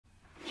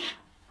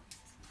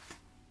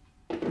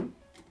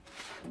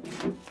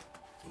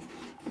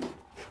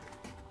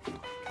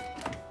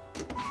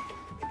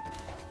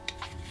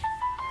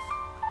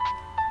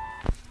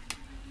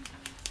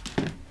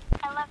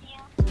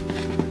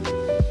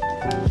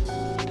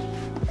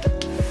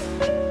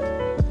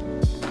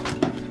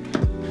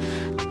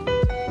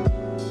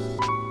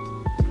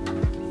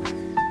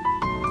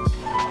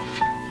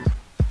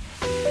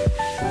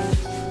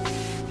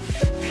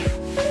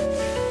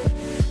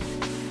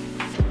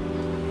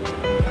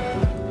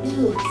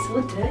Ooh, it's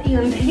so dirty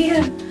under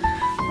here.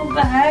 What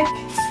the heck?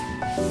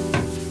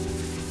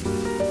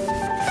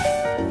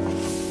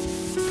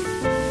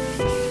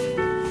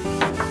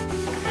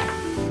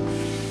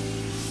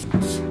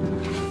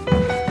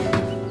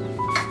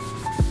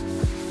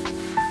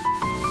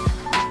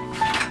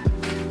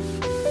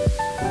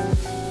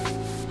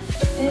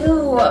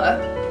 Ew.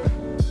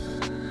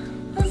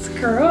 That's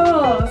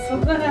gross.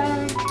 What the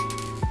heck?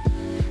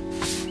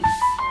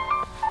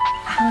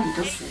 Alan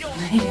does it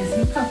nice.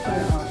 Look how far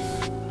it on.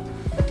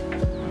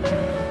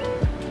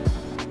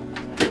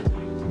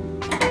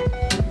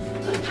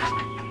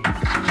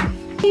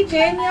 Hey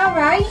Jane, you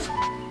alright?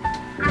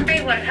 I'm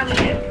very well, how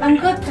are you? I'm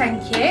good,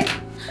 thank you.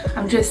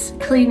 I'm just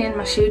cleaning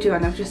my studio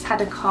and I've just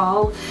had a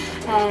call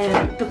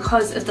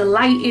because of the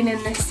lighting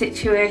in this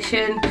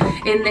situation,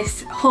 in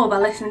this hub. I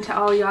listened to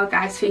all your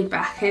guys'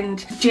 feedback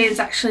and James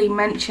actually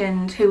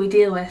mentioned, who we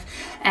deal with,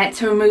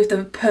 to remove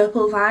the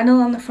purple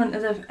vinyl on the front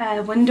of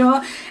the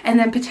window and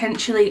then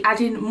potentially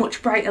adding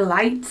much brighter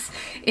lights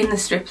in the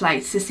strip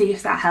lights to see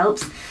if that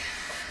helps.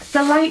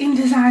 The lighting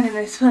design in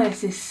this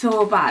place is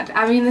so bad.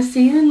 I mean, the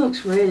ceiling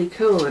looks really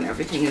cool and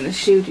everything in the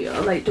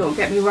studio, like, don't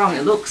get me wrong,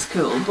 it looks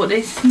cool, but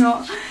it's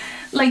not,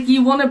 like,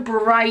 you want a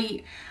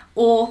bright,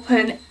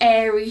 open,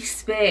 airy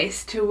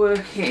space to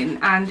work in,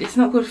 and it's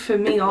not good for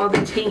me or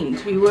the team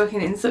to be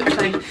working in such,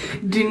 like,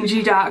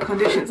 dingy, dark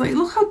conditions. Like,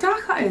 look how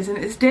dark that is, and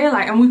it's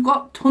daylight, and we've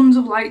got tons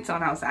of lights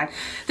on outside.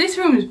 This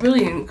room is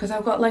brilliant, because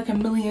I've got, like,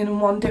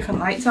 1,000,001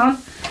 different lights on,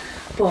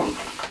 but,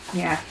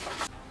 yeah.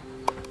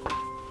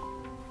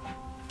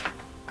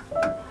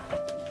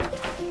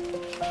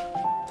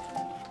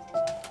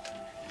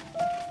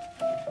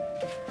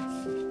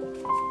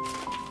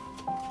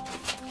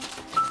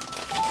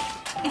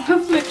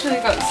 I've literally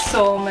got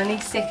so many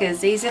stickers.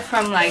 These are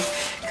from like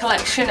a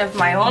collection of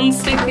my own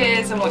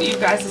stickers and what you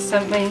guys have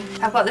sent me.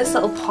 I've got this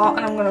little pot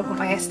and I'm going to put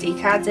my SD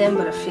cards in,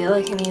 but I feel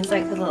like it needs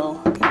like a little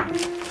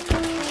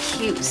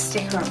cute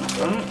sticker on the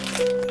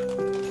front.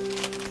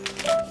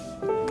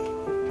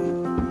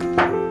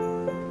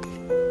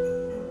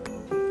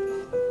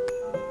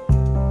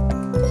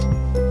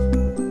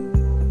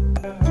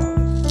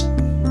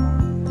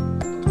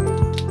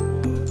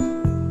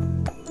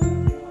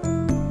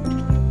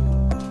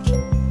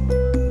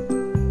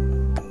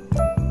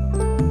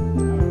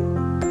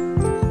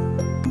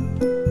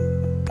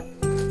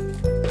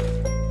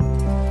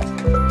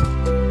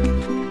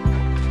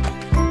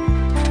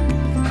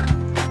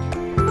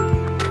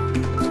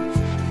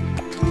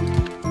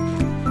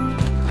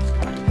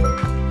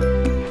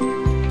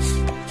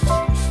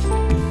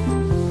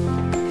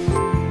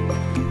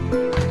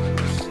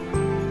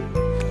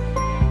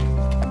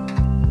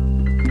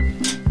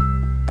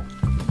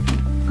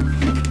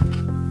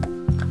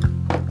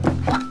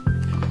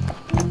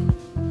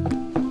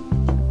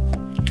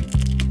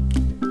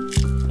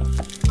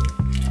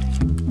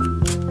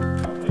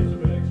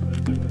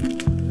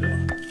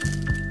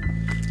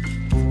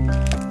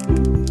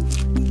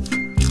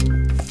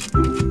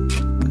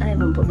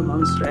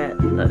 Straight.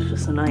 That's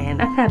just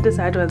annoying. I can't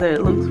decide whether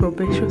it looks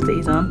rubbish with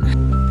these on.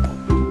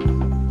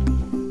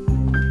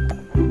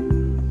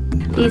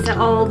 These are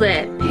all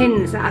the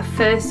pins that I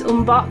first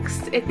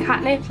unboxed at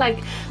Katnipp,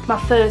 like my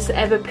first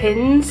ever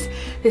pins.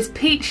 This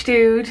peach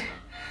dude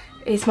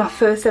is my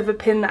first ever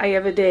pin that I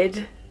ever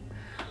did.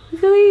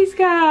 Look at these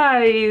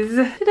guys.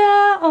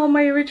 Ta-da! All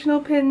my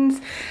original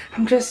pins.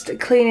 I'm just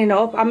cleaning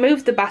up. I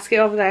moved the basket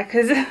over there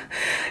because,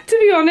 to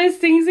be honest,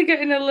 things are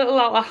getting a little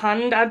out of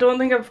hand. I don't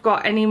think I've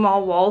got any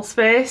more wall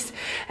space.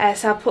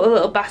 So I put a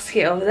little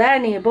basket over there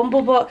near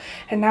Bumblebutt,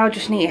 and now I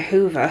just need a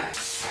hoover.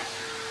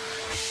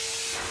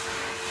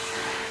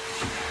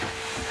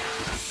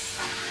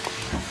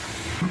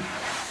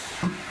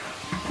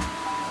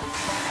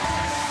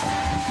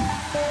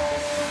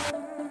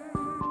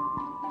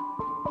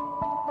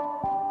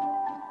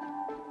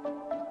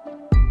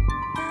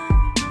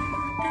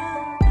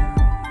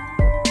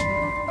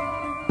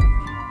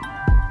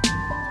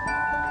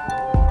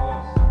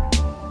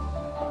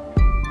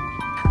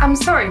 I'm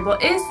sorry,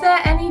 but is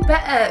there any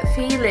better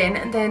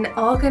feeling than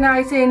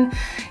organising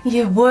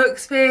your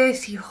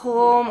workspace, your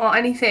home or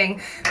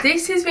anything?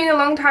 This has been a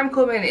long time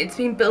coming. It's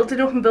been building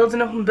up and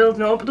building up and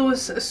building up. There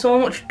was so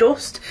much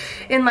dust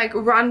in like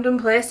random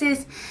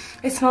places.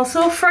 It smells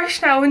so fresh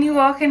now when you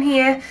walk in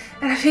here,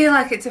 and I feel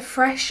like it's a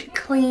fresh,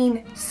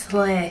 clean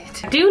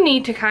slate. I do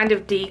need to kind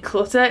of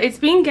declutter. It's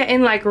been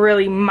getting like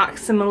really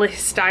maximalist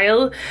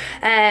style,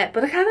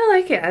 but I kind of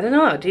like it. I don't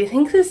know, do you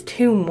think there's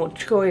too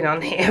much going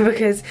on here?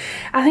 Because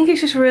I think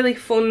it's just really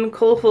fun,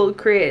 colourful,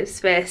 creative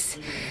space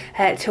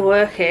to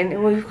work in.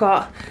 And we've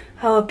got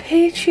our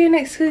Patreon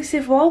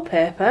exclusive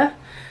wallpaper.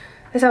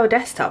 There's our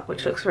desktop,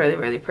 which looks really,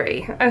 really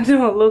pretty. I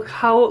don't look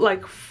how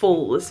like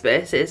full the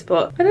space is,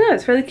 but I don't know,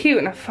 it's really cute.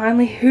 And I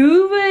finally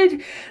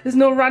hoovered. There's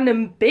no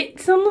random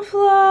bits on the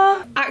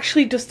floor.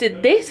 Actually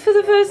dusted this for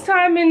the first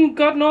time in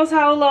God knows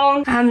how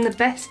long. And the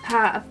best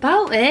part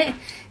about it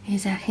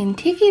is I can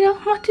tick it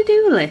off my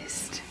to-do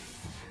list.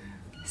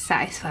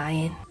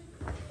 Satisfying.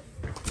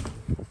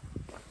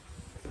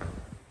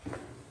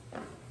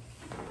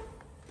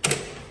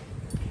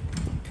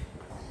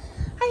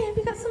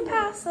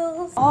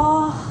 parcels.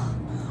 Oh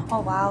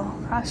wow,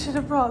 I should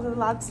have brought the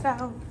lads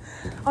down.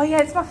 Oh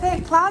yeah, it's my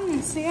fake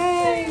plants,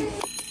 yay!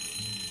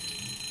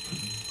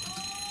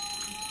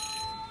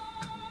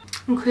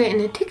 I'm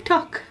creating a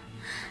TikTok.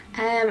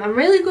 I'm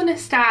really gonna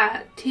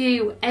start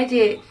to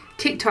edit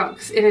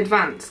TikToks in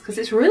advance because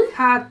it's really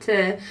hard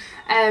to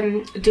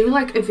do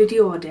like a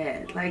video a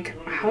day. Like,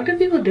 how do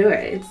people do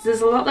it?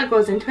 There's a lot that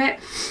goes into it,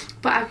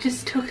 but I've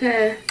just took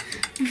a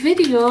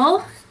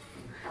video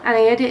and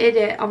I edited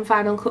it on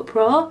Final Cut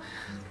Pro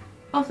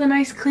of the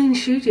nice clean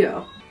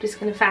studio. Just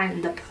gonna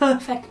find the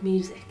perfect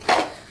music.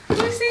 Have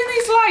you seen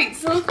these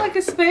lights? They look like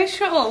a space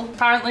shuttle.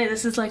 Apparently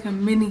this is like a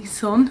mini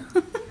sun.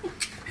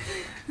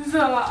 So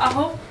I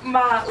hope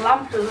my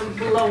lamp doesn't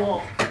blow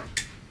up.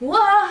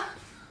 Whoa!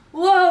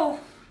 Whoa!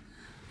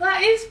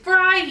 That is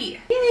bright!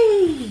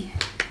 Yay!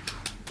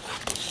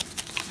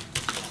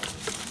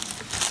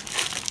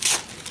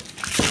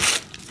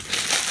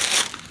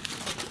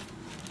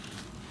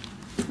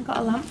 I've got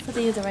a lamp for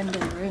the other end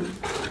of the room.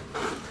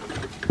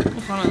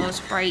 With one of those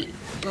bright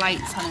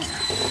lights on it.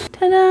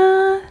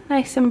 Ta-da!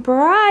 Nice and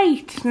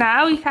bright.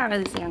 Now you can't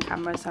really see on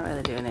camera, it's not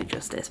really doing it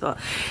justice, but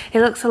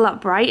it looks a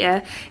lot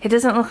brighter. It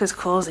doesn't look as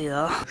cozy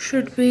though.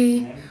 Should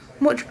be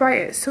much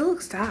brighter. It still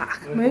looks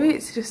dark. Maybe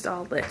it's just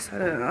all this, I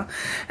don't know.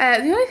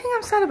 The only thing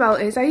I'm sad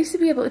about is I used to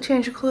be able to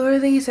change the colour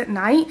of these at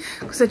night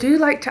because I do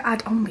like to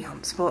add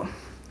ambience, but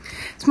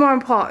it's more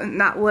important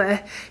that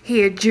we're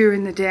here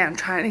during the day. I'm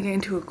trying to get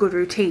into a good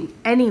routine.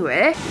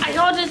 Anyway, I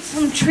ordered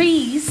some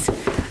trees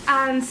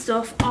and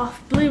stuff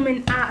off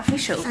Blooming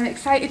Artificial. I'm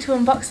excited to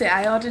unbox it.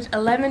 I ordered a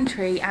lemon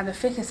tree and a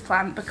ficus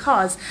plant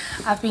because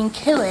I've been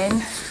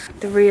killing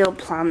the real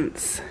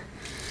plants.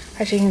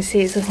 As you can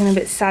see, it's looking a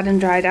bit sad and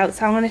dried out,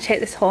 so I'm going to take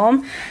this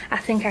home. I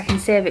think I can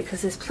save it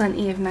because there's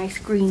plenty of nice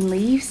green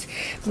leaves.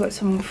 We've got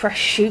some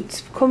fresh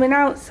shoots coming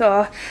out,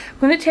 so I'm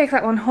going to take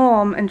that one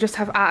home and just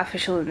have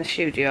artificial in the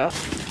studio.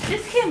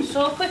 This came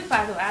so quick,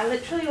 by the way. I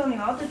literally only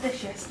ordered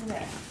this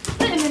yesterday.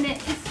 Wait a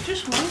minute, it's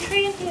just one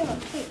tree in here, or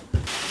two?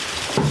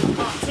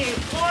 Oh, two.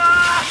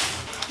 Wow.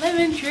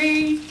 Lemon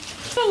tree.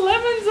 The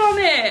lemons on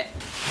it.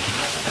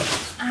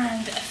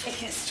 And a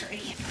ficus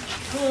tree.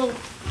 Cool.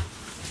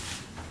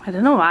 I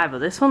don't know why, but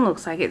this one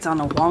looks like it's on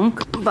a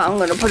wonk. But I'm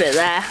gonna put it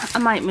there. I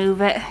might move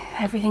it.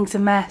 Everything's a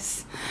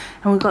mess.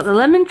 And we've got the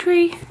lemon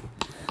tree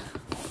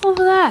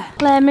over there.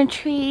 Lemon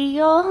tree,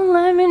 oh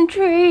lemon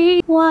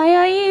tree, why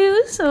are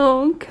you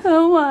so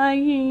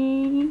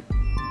kawaii?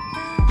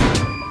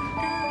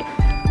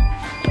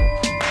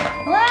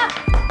 Ah!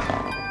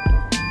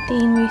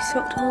 Dean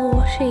restocked all the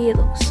washi. It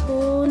looks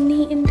so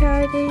neat and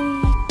tidy.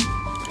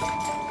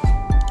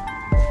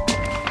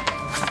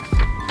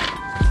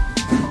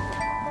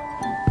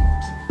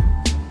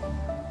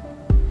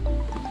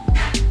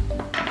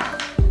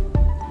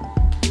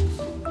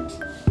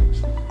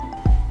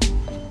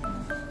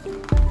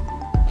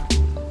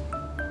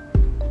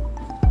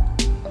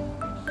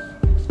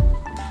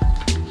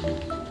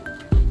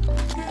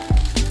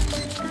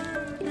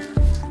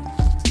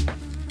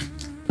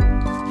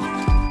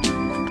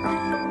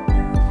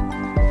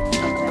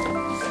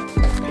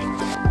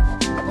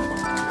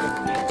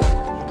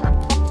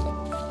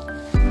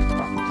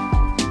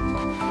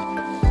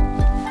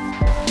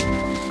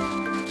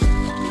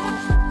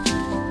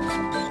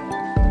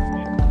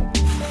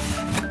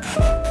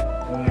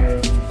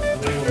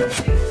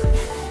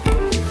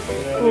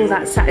 Oh,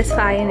 that's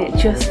satisfying, it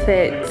just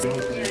fits.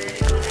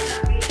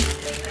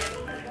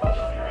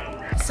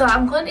 So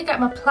I'm going to get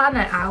my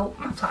planner out,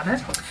 I'm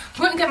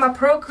going to get my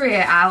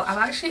Procreate out. I've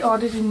actually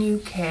ordered a new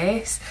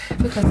case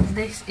because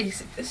this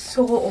is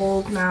so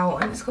old now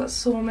and it's got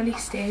so many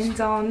stains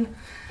on.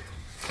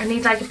 I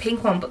need like a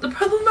pink one, but the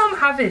problem I'm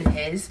having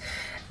is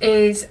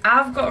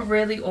I've got a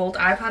really old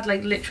iPad,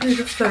 like literally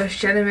the first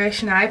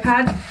generation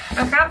iPad.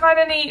 I can't find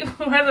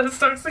anywhere that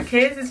stocks the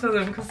cases for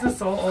them because they're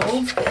so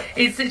old.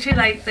 It's literally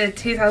like the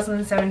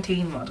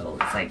 2017 model.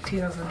 It's like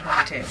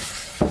 2022.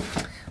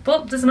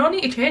 But there's no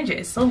need to change it.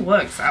 It still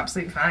works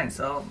absolutely fine.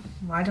 So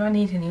why do I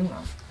need a new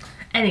one?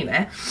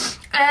 Anyway,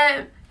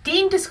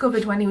 Dean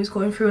discovered when he was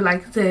going through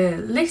like the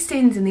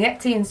listings and the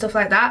Etsy and stuff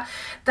like that,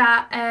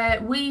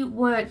 that we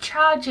were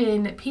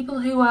charging people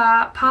who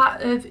are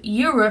part of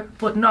Europe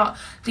but not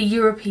the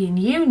European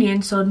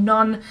Union, so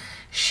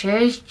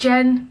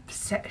non-Schengen,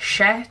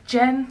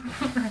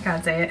 I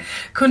can't say it,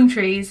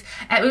 countries.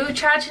 We were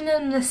charging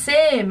them the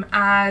same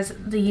as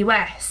the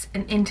US,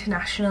 an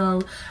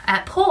international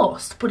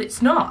post, but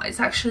it's not. It's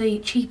actually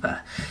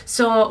cheaper.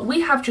 So we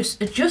have just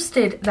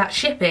adjusted that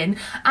shipping,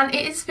 and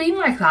it's been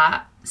like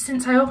that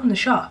since I opened the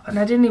shop and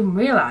I didn't even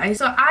realise.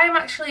 So I'm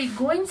actually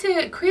going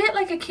to create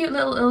like a cute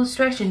little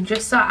illustration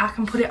just so I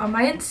can put it on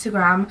my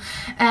Instagram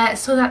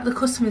so that the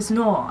customers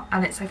know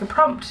and it's like a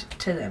prompt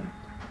to them.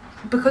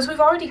 Because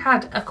we've already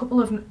had a couple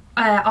of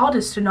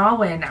orders to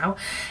Norway now,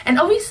 and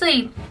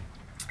obviously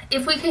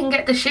if we can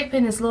get the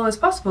shipping as low as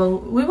possible,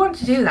 we want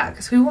to do that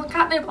because we want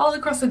Katnipp all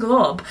across the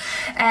globe,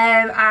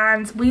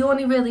 and we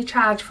only really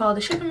charge for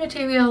the shipping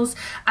materials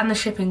and the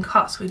shipping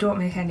costs. We don't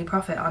make any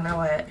profit on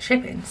our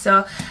shipping.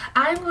 So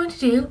I'm going to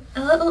do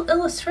a little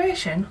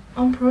illustration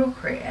on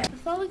Procreate.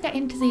 Before we get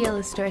into the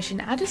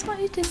illustration, I just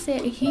wanted to say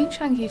a huge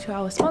thank you to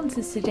our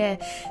sponsors today,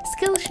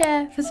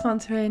 Skillshare, for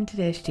sponsoring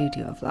today's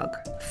studio vlog.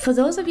 For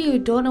those of you who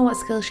don't know what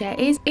Skillshare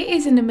is, it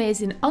is an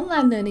amazing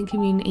online learning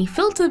community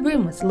filled to the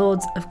brim with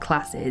loads of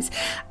classes,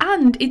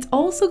 and it's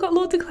also got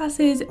loads of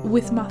classes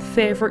with my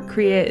favourite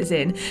creators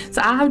in.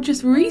 So I have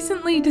just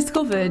recently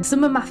discovered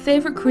some of my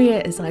favourite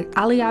creators like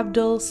Ali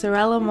Abdul,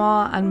 Sorella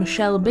Moore and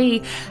Michelle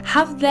B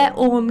have their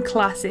own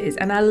classes,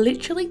 and I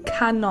literally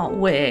cannot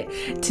wait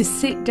to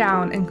sit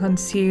down and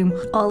consume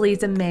all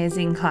these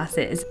amazing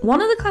classes.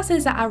 One of the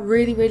classes that I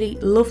really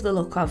love the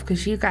look of,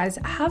 because you guys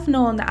have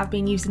known that I've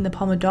been using the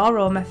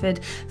Pomodoro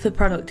method for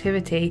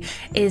productivity,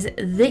 is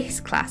this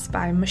class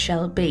by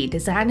Michelle B,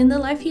 Designing the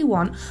Life You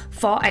Want,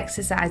 4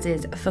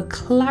 exercises for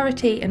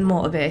clarity and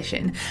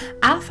motivation.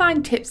 I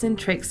find tips and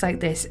tricks like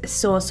this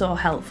so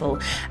helpful,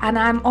 and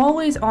I'm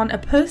always on a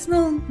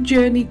personal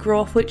journey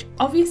growth, which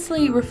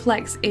obviously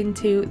reflects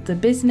into the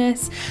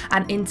business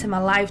and into my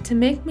life to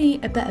make me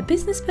a better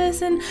business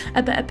person,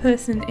 a better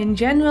person in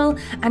general,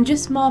 and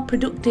just more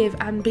productive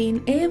and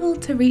being able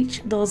to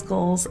reach those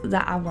goals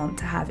that I want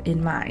to have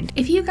in mind.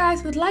 If you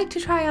guys would like to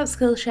try out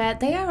Skillshare,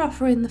 they are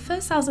offering the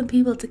first 1,000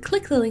 people to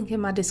click the link in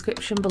my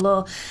description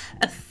below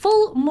a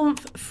full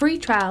month free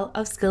trial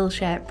of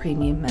Skillshare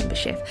Premium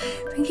membership.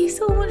 Thank you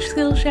so much,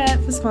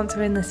 Skillshare, for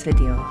sponsoring this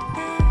video.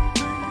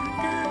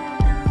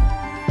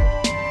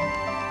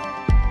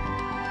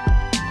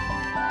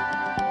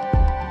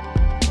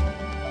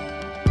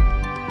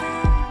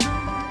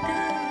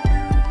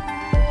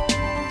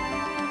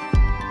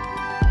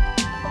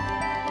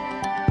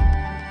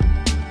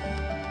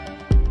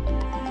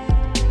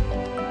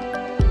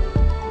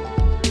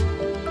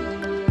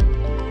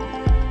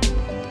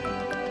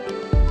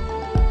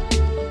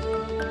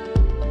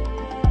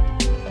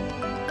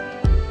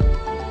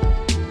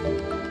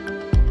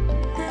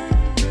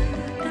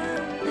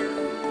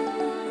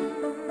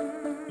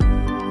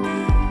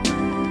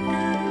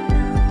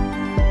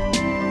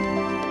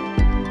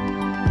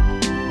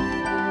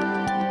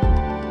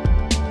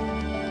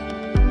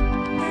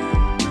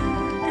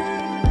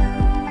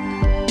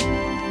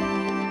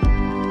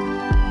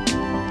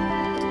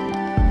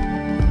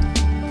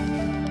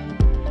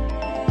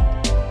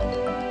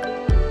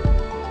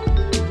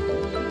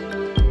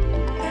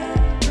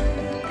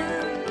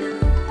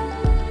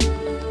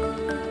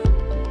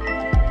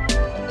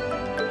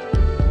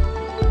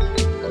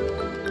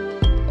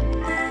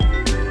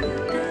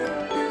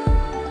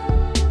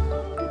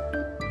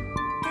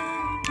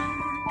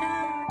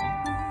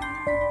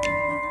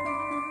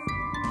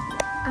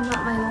 I'm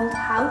at my old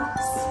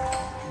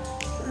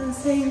house. I'm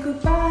saying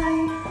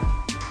goodbye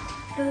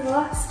for the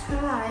last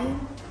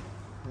time.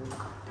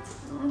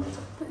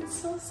 But it's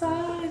so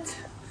sad.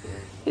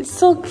 It's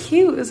so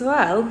cute as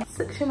well.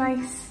 Such a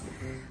nice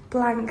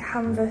blank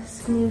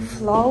canvas new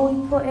floor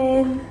we put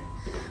in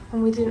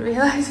when we didn't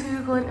realise we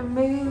were going to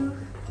move.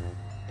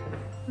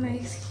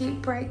 Nice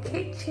cute bright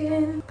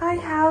kitchen. Bye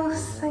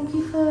house, thank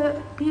you for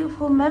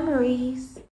beautiful memories.